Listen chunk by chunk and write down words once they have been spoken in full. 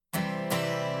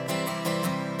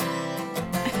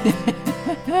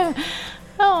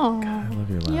Oh, God, I love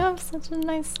your laugh. you have such a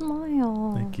nice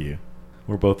smile. Thank you.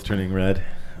 We're both turning red.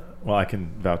 Well, I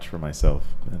can vouch for myself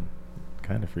and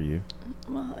kind of for you.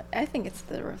 Well, I think it's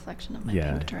the reflection of my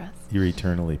Yeah, pink dress. you're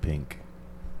eternally pink.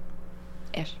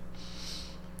 Ish.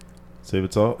 So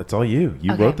it's all you.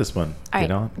 You Okay. wrote this one. All Get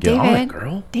right, on it, David.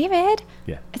 girl. David,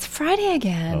 Yeah. it's Friday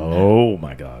again. Oh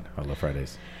my God, I love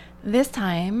Fridays. This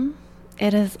time,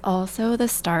 it is also the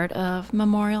start of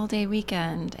Memorial Day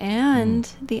weekend and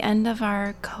the end of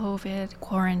our COVID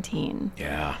quarantine.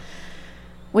 Yeah.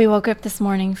 We woke up this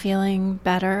morning feeling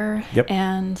better Yep.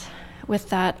 and with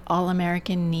that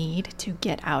all-American need to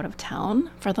get out of town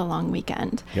for the long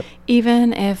weekend, Yep.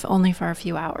 even if only for a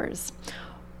few hours.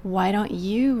 Why don't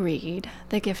you read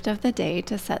the gift of the day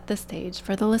to set the stage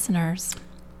for the listeners?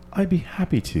 I'd be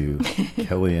happy to.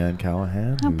 Kellyanne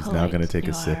Callahan, How who's now going to polite take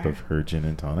you a sip are. of her gin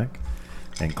and tonic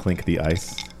and clink the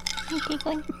ice.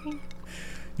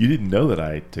 You didn't know that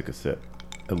I took a sip.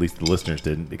 At least the listeners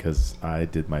didn't, because I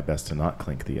did my best to not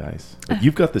clink the ice. But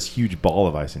you've got this huge ball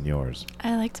of ice in yours.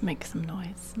 I like to make some noise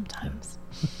sometimes.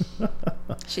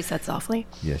 She said softly.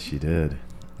 Yes, she did.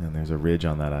 And there's a ridge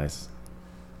on that ice.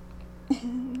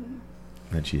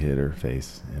 Then she hit her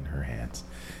face in her hands.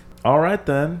 All right,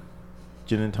 then.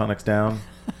 Gin and tonic's down.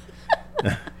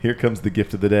 Here comes the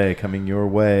gift of the day coming your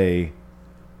way.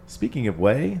 Speaking of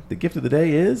way, the gift of the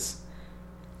day is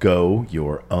go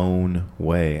your own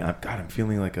way. I'm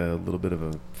feeling like a little bit of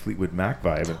a Fleetwood Mac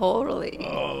vibe. Totally.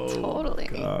 Oh, Totally.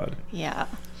 God. Yeah.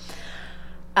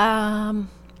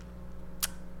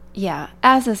 Yeah,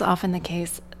 as is often the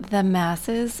case, the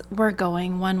masses were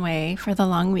going one way for the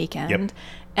long weekend, Yep.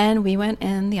 and we went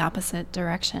in the opposite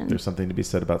direction. There's something to be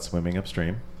said about swimming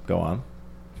upstream. Go on.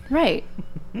 Right.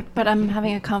 But I'm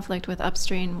having a conflict with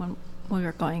upstream when we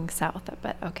were going south,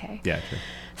 but okay. Yeah, true.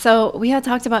 So we had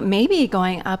talked about maybe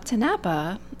going up to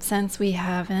Napa since we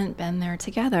haven't been there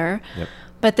together. Yep.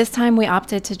 But this time we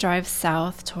opted to drive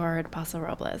south toward Paso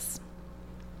Robles.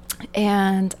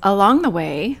 And along the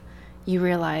way, you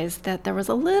realized that there was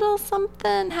a little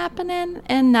something happening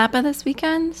in Napa this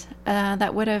weekend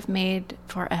that would have made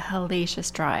for a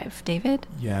hellacious drive. David?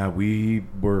 Yeah, we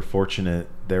were fortunate.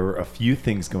 There were a few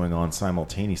things going on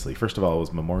simultaneously. First of all, it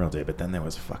was Memorial Day, but then there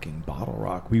was fucking Bottle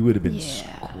Rock. We would have been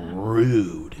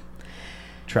screwed.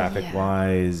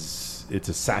 Traffic-wise, it's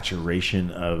a saturation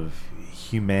of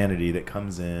humanity that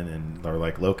comes in and are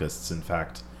like locusts. In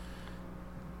fact,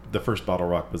 the first Bottle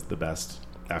Rock was the best.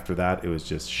 After that, it was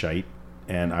just shite.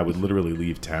 And I would literally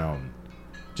leave town,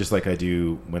 just like I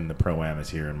do when the Pro-Am is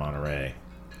here in Monterey.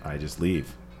 I just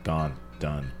leave. Gone.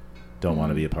 Done. Don't want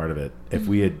to be a part of it. If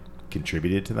we had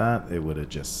contributed to that, it would have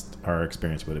just, our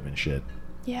experience would have been shit.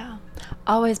 Yeah.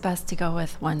 Always best to go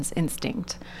with one's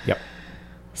instinct. Yep.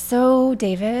 So,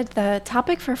 David, the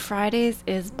topic for Fridays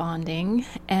is bonding.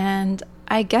 And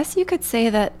I guess you could say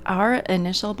that our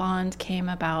initial bond came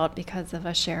about because of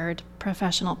a shared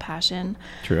professional passion.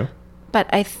 True. But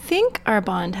I think our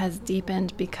bond has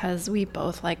deepened because we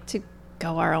both like to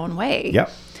go our own way.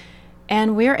 Yep.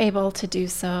 And we're able to do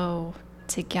so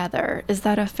together. Is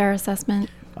that a fair assessment?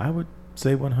 I would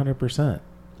say 100%.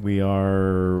 We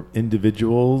are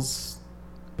individuals,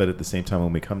 but at the same time,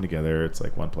 when we come together, it's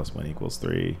like 1 + 1 =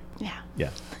 3. Yeah. Yeah.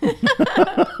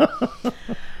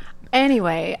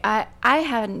 Anyway, I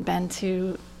hadn't been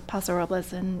to Paso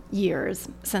Robles in years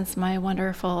since my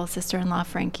wonderful sister-in-law,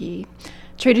 Frankie,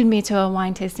 treated me to a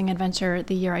wine tasting adventure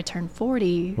the year I turned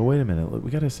 40. Well, wait a minute. We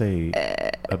got to say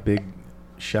a big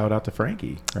shout out to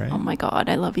Frankie, right? Oh my God,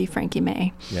 I love you, Frankie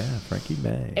May. Yeah, Frankie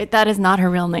May. That is not her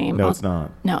real name. No, it's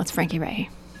not. No, it's Frankie Ray.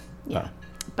 Yeah. Oh.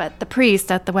 But the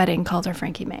priest at the wedding called her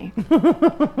Frankie May.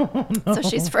 So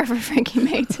she's forever Frankie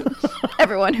May to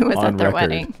everyone who was On at their record.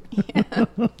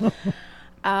 wedding.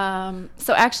 Yeah.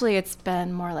 So actually, it's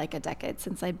been more like a decade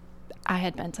since I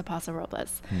had been to Paso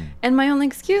Robles. And my only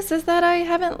excuse is that I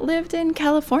haven't lived in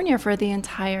California for the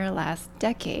entire last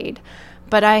decade.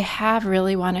 But I have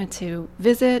really wanted to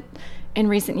visit in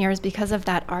recent years because of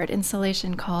that art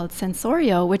installation called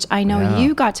Sensorio, which I know Yeah.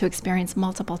 you got to experience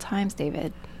multiple times,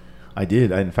 David. I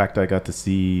did. In fact, I got to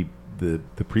see the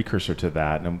precursor to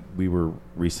that. And we were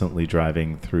recently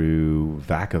driving through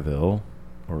Vacaville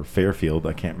or Fairfield.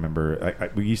 I can't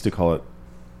remember. We used to call it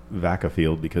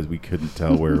Vacafield because we couldn't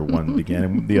tell where one began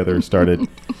and the other started.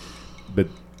 But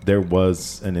there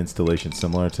was an installation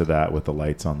similar to that with the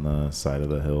lights on the side of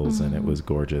the hills, and it was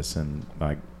gorgeous. And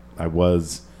I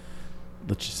was,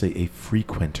 let's just say, a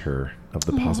frequenter of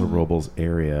the Paso Robles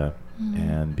area.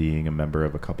 And being a member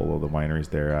of a couple of the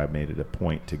wineries there, I made it a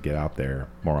point to get out there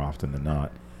more often than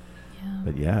not. Yeah.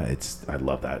 But yeah, I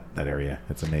love that area.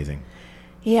 It's amazing.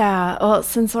 Yeah, well,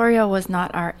 Sensorio was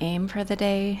not our aim for the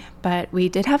day, but we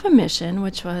did have a mission,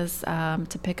 which was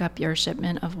to pick up your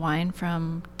shipment of wine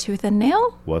from Tooth and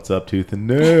Nail. What's up, Tooth and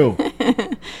Nail?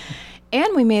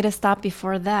 And we made a stop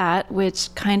before that,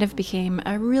 which kind of became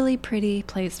a really pretty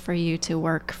place for you to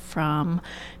work from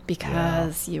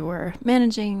because you were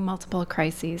managing multiple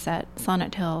crises at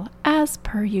Sonnet Hill as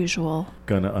per usual.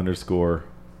 Gonna underscore,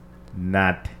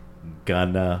 not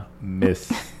gonna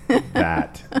miss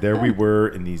that. There we were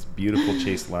in these beautiful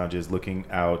Chase lounges looking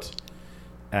out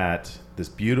at this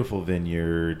beautiful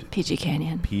vineyard. Peachy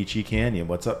Canyon. Peachy Canyon.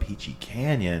 What's up, Peachy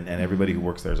Canyon? And everybody who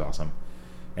works there is awesome.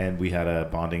 And we had a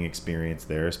bonding experience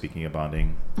there, speaking of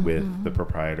bonding, with the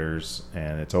proprietors.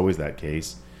 And it's always that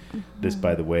case. This,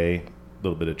 by the way, a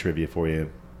little bit of trivia for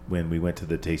you. When we went to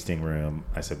the tasting room,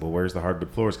 I said, well, where's the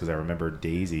hardwood floors? Because I remember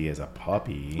Daisy as a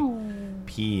puppy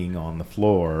peeing on the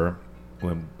floor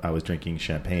when I was drinking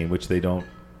champagne, which they don't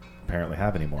apparently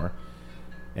have anymore.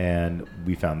 And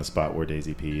we found the spot where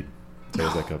Daisy peed. So it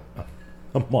was like a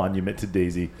monument to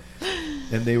Daisy.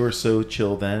 And they were so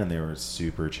chill then, and they were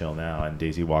super chill now. And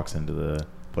Daisy walks into the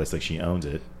place like she owns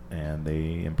it, and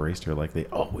they embraced her like they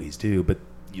always do. But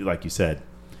like you said,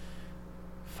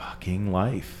 fucking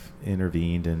life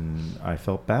intervened, and I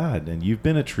felt bad. And you've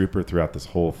been a trooper throughout this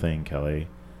whole thing, Kelly.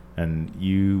 And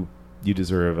you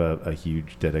deserve a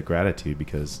huge debt of gratitude,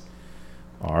 because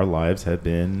our lives have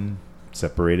been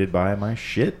separated by my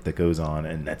shit that goes on,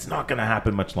 and that's not going to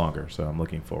happen much longer. So I'm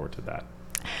looking forward to that.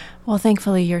 Well,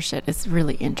 thankfully, your shit is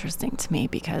really interesting to me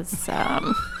because it's,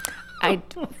 I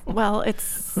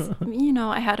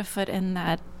had a foot in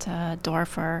that door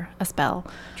for a spell.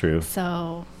 True.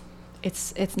 So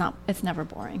it's never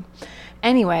boring.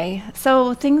 Anyway,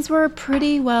 so things were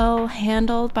pretty well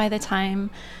handled by the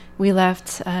time we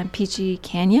left Peachy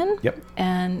Canyon. Yep.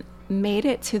 And made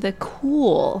it to the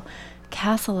cool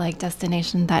castle-like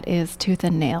destination that is Tooth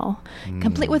and Nail,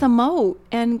 complete with a moat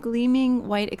and gleaming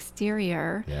white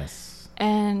exterior. Yes.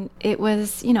 And it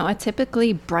was, a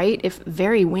typically bright, if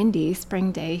very windy,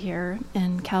 spring day here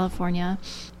in California.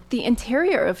 The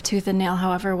interior of Tooth and Nail,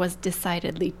 however, was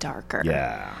decidedly darker.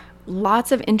 Yeah.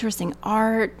 Lots of interesting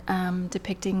art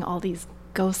depicting all these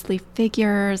ghostly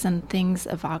figures and things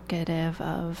evocative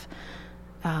of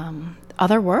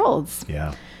other worlds.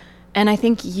 Yeah. And I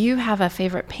think you have a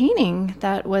favorite painting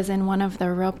that was in one of the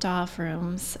roped off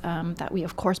rooms that we,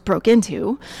 of course, broke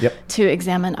into to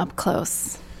examine up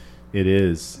close. It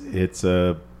is. It's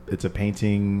a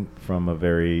painting from a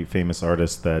very famous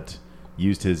artist that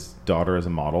used his daughter as a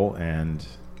model, and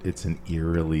it's an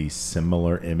eerily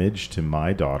similar image to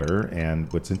my daughter.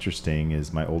 And what's interesting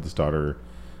is my oldest daughter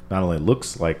not only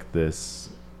looks like this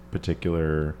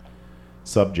particular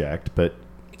subject, but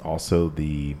also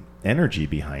the energy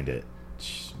behind it.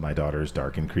 My daughter's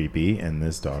dark and creepy, and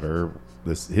his daughter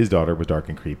was dark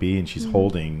and creepy, and she's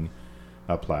holding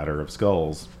a platter of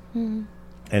skulls. And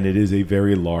it is a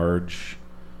very large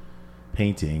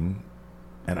painting,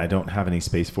 and I don't have any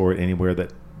space for it anywhere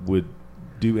that would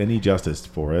do any justice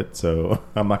for it. So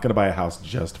I'm not going to buy a house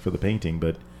just for the painting,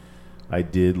 but I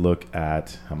did look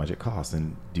at how much it costs.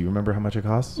 And do you remember how much it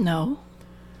costs? No.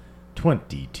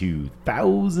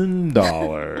 $22,000.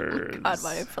 God,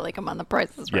 why I feel like I'm on The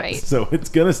Price is Right. Yes, so it's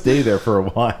going to stay there for a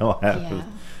while, I have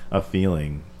a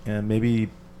feeling. And maybe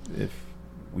if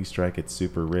we strike it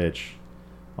super rich,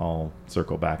 I'll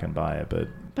circle back and buy it.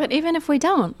 But even if we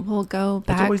don't, we'll go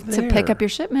back to pick up your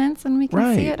shipments, and we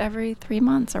can see it every 3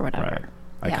 months or whatever. Right.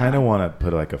 I kind of want to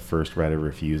put like a first right of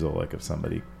refusal, like if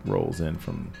somebody rolls in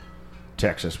from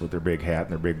Texas with their big hat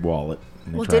and their big wallet.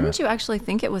 Well, didn't you actually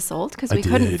think it was sold? Because we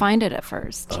couldn't find it at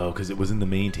first. Oh, because it was in the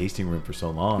main tasting room for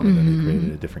so long, and then they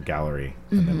created a different gallery,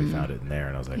 and then we found it in there,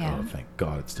 and I was like, oh, thank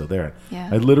God it's still there. Yeah.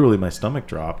 My stomach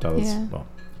dropped. Well, you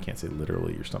can't say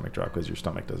literally your stomach dropped because your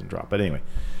stomach doesn't drop. But anyway,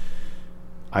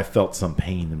 I felt some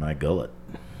pain in my gullet.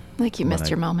 Like you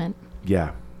missed your moment.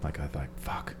 Yeah. Like I thought,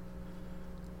 fuck.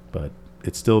 But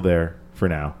it's still there for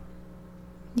now.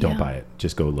 Don't buy it.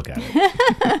 Just go look at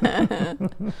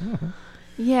it.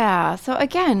 Yeah. So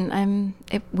again,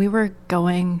 we were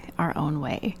going our own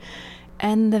way.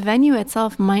 And the venue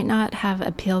itself might not have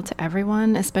appealed to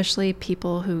everyone, especially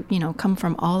people who, come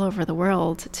from all over the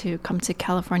world to come to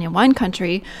California wine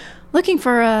country looking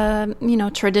for a,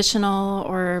 traditional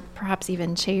or perhaps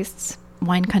even chaste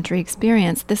wine country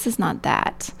experience. This is not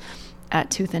that at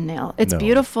Tooth and Nail. It's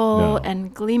beautiful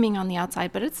and gleaming on the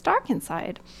outside, but it's dark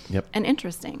inside. Yep. And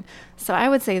interesting. So I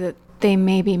would say that they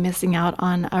may be missing out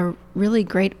on a really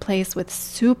great place with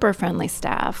super friendly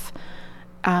staff.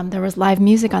 There was live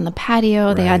music on the patio.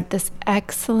 Right. They had this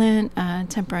excellent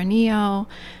Tempranillo,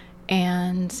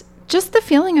 and just the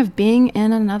feeling of being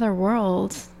in another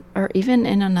world or even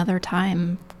in another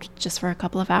time just for a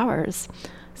couple of hours.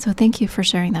 So thank you for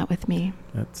sharing that with me.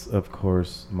 That's, of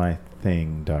course, my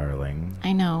thing, darling.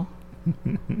 I know.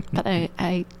 But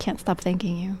I can't stop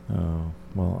thanking you. Oh,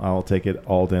 well, I'll take it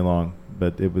all day long.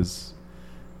 But it was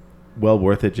well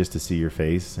worth it just to see your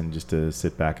face and just to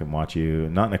sit back and watch you.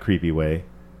 Not in a creepy way,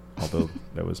 although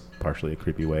that was partially a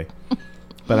creepy way.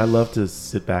 But I love to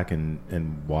sit back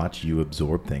and watch you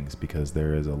absorb things, because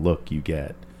there is a look you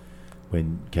get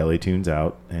when Kelly tunes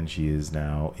out and she is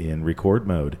now in record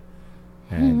mode.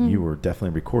 And you were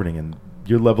definitely recording, and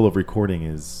your level of recording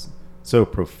is so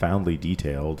profoundly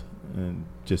detailed, and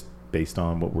just based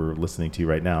on what we're listening to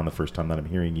right now, and the first time that I'm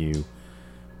hearing you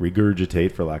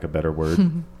regurgitate, for lack of a better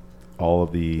word, all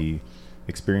of the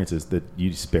experiences, that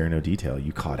you spare no detail.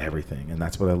 You caught everything, and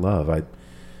that's what I love. I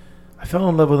fell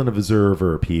in love with an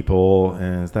observer, people,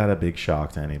 and is that a big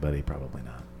shock to anybody? Probably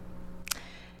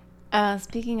not.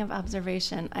 Speaking of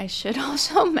observation, I should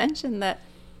also mention that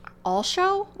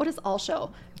what is all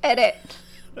show? Edit.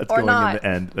 That's or going not. in the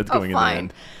end. That's going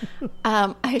Fine. in the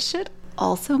end. I should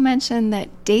also mention that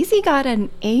Daisy got an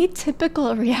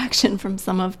atypical reaction from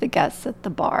some of the guests at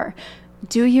the bar.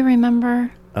 Do you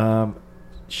remember?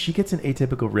 She gets an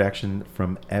atypical reaction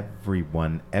from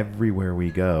everyone, everywhere we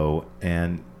go.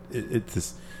 And it's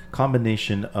this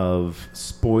combination of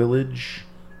spoilage,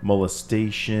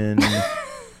 molestation,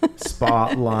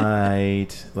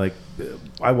 spotlight. Like,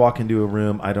 I walk into a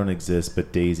room, I don't exist,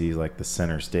 but Daisy's like the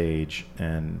center stage.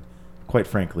 And quite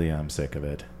frankly, I'm sick of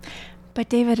it. But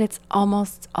David, it's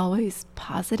almost always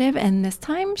positive, and this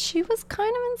time she was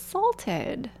kind of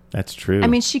insulted. That's true. I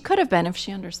mean, she could have been if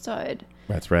she understood.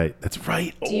 That's right. That's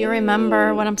right. Do you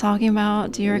remember what I'm talking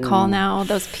about? Do you recall now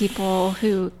those people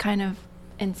who kind of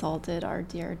insulted our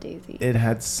dear Daisy? It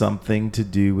had something to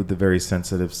do with the very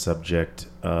sensitive subject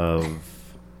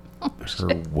of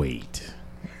her weight.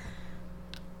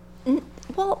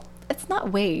 Well, it's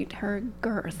not weight, her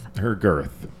girth. Her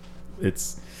girth.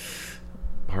 It's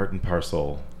part and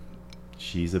parcel.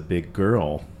 She's a big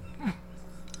girl.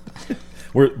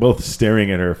 We're both staring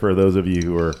at her. For those of you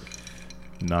who are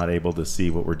not able to see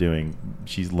what we're doing,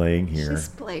 she's laying here. She's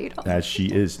splayed. As she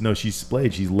is. No, she's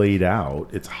splayed. She's laid out.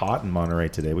 It's hot in Monterey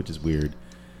today, which is weird.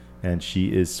 And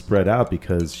she is spread out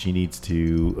because she needs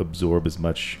to absorb as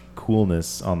much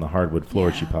coolness on the hardwood floor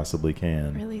as she possibly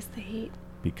can. Release the heat.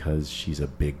 Because she's a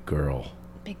big girl.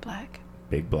 Big black.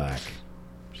 Big black.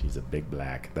 She's a big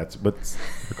black. That's what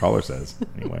the caller says,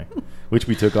 anyway. Which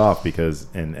we took off because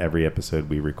in every episode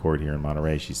we record here in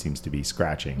Monterey, she seems to be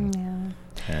scratching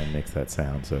and makes that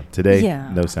sound. So today,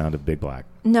 no sound of big black.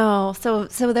 No. So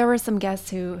there were some guests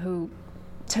who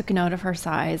took note of her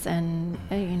size and,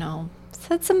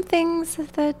 said some things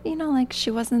that, like she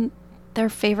wasn't their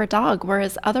favorite dog.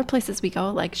 Whereas other places we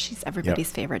go, like she's everybody's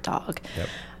favorite dog. Yep.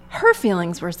 Her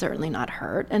feelings were certainly not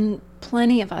hurt, and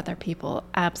plenty of other people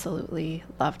absolutely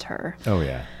loved her. Oh,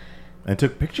 yeah. And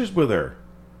took pictures with her.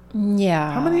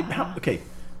 Yeah. Okay,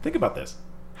 think about this.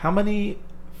 How many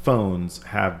phones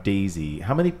have Daisy?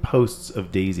 How many posts of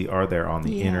Daisy are there on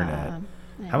the internet?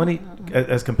 How many,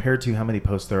 as compared to how many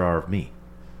posts there are of me?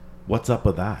 What's up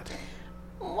with that?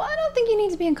 Well, I don't think you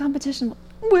need to be in competition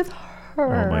with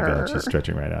her. Oh, my God. She's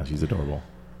stretching right now. She's adorable.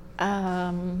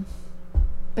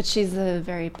 But she's a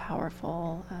very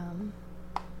powerful,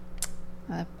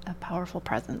 a powerful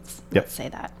presence. Let's say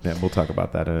that. Yeah, we'll talk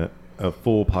about that. A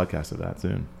full podcast of that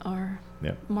soon. Or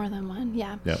more than one.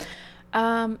 Yeah.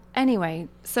 Yep. Anyway,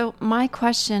 so my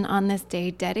question on this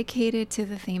day dedicated to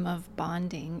the theme of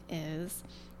bonding is,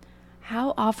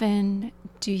 how often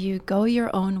do you go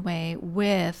your own way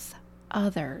with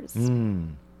others?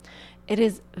 It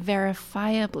is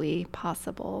verifiably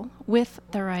possible with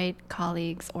the right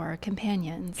colleagues or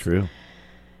companions. True.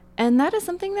 And that is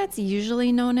something that's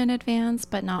usually known in advance,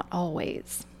 but not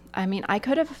always. I mean, I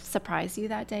could have surprised you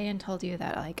that day and told you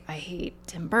that, like, I hate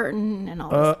Tim Burton and all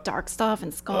this dark stuff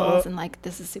and skulls and, like,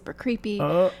 this is super creepy.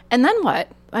 And then what?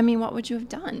 I mean, what would you have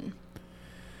done?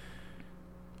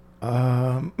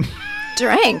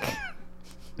 Drank.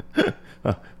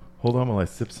 Hold on while I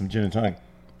sip some gin and tonic.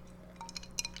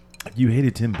 You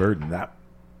hated Tim Burton.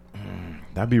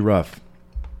 That'd be rough.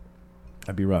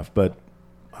 That'd be rough, but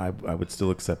I would still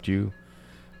accept you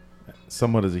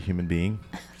somewhat as a human being.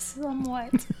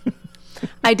 Somewhat.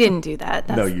 I didn't do that.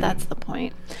 That's the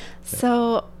point. Yeah.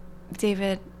 So,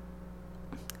 David,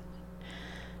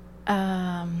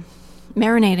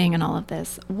 marinating in all of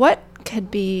this, what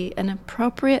could be an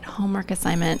appropriate homework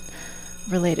assignment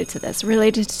related to this,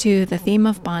 related to the theme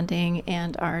of bonding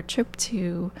and our trip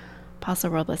to Paso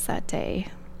Robles that day?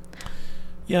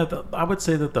 Yeah, I would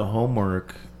say that the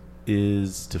homework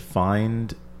is to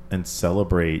find and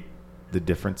celebrate the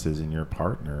differences in your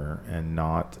partner and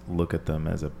not look at them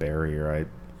as a barrier. I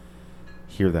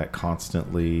hear that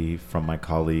constantly from my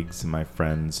colleagues and my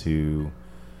friends who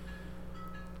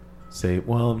say,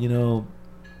 well, you know,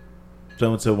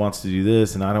 so-and-so wants to do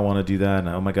this and I don't want to do that, and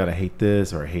oh my God, I hate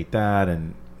this or I hate that,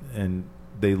 and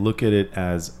they look at it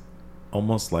as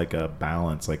almost like a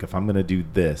balance. Like, if I'm going to do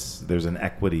this, there's an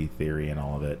equity theory in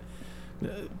all of it.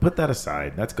 Put that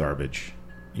aside. That's garbage.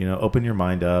 You know, open your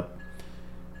mind up.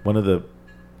 One of the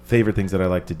favorite things that I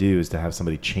like to do is to have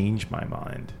somebody change my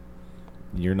mind.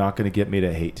 You're not going to get me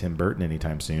to hate Tim Burton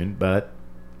anytime soon, but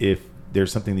if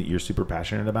there's something that you're super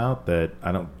passionate about that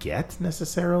I don't get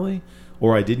necessarily,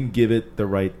 or I didn't give it the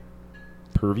right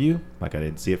purview, like I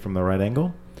didn't see it from the right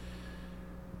angle,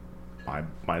 I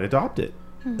might adopt it.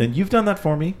 And you've done that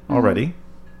for me already,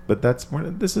 but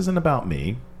this isn't about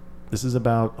me. This is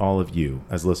about all of you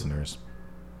as listeners.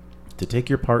 To take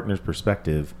your partner's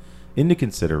perspective into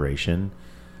consideration,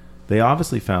 they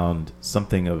obviously found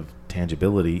something of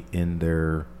tangibility in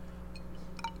their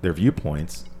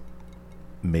viewpoints.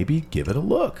 Maybe give it a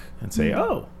look and say,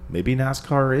 oh, maybe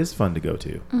NASCAR is fun to go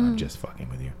to. I'm just fucking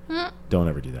with you. Don't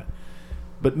ever do that.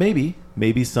 But maybe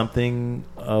something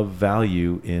of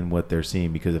value in what they're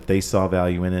seeing, because if they saw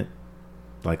value in it,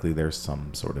 likely there's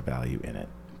some sort of value in it.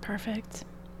 Perfect.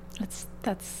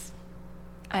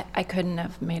 I couldn't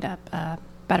have made up a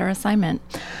better assignment.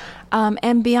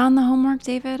 And beyond the homework,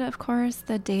 David, of course,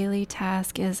 the daily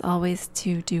task is always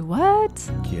to do what?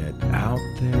 Get out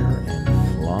there and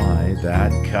fly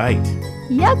that kite.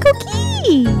 Yeah,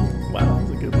 cookie. Wow, that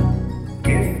was a good one.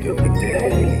 Gift of the day.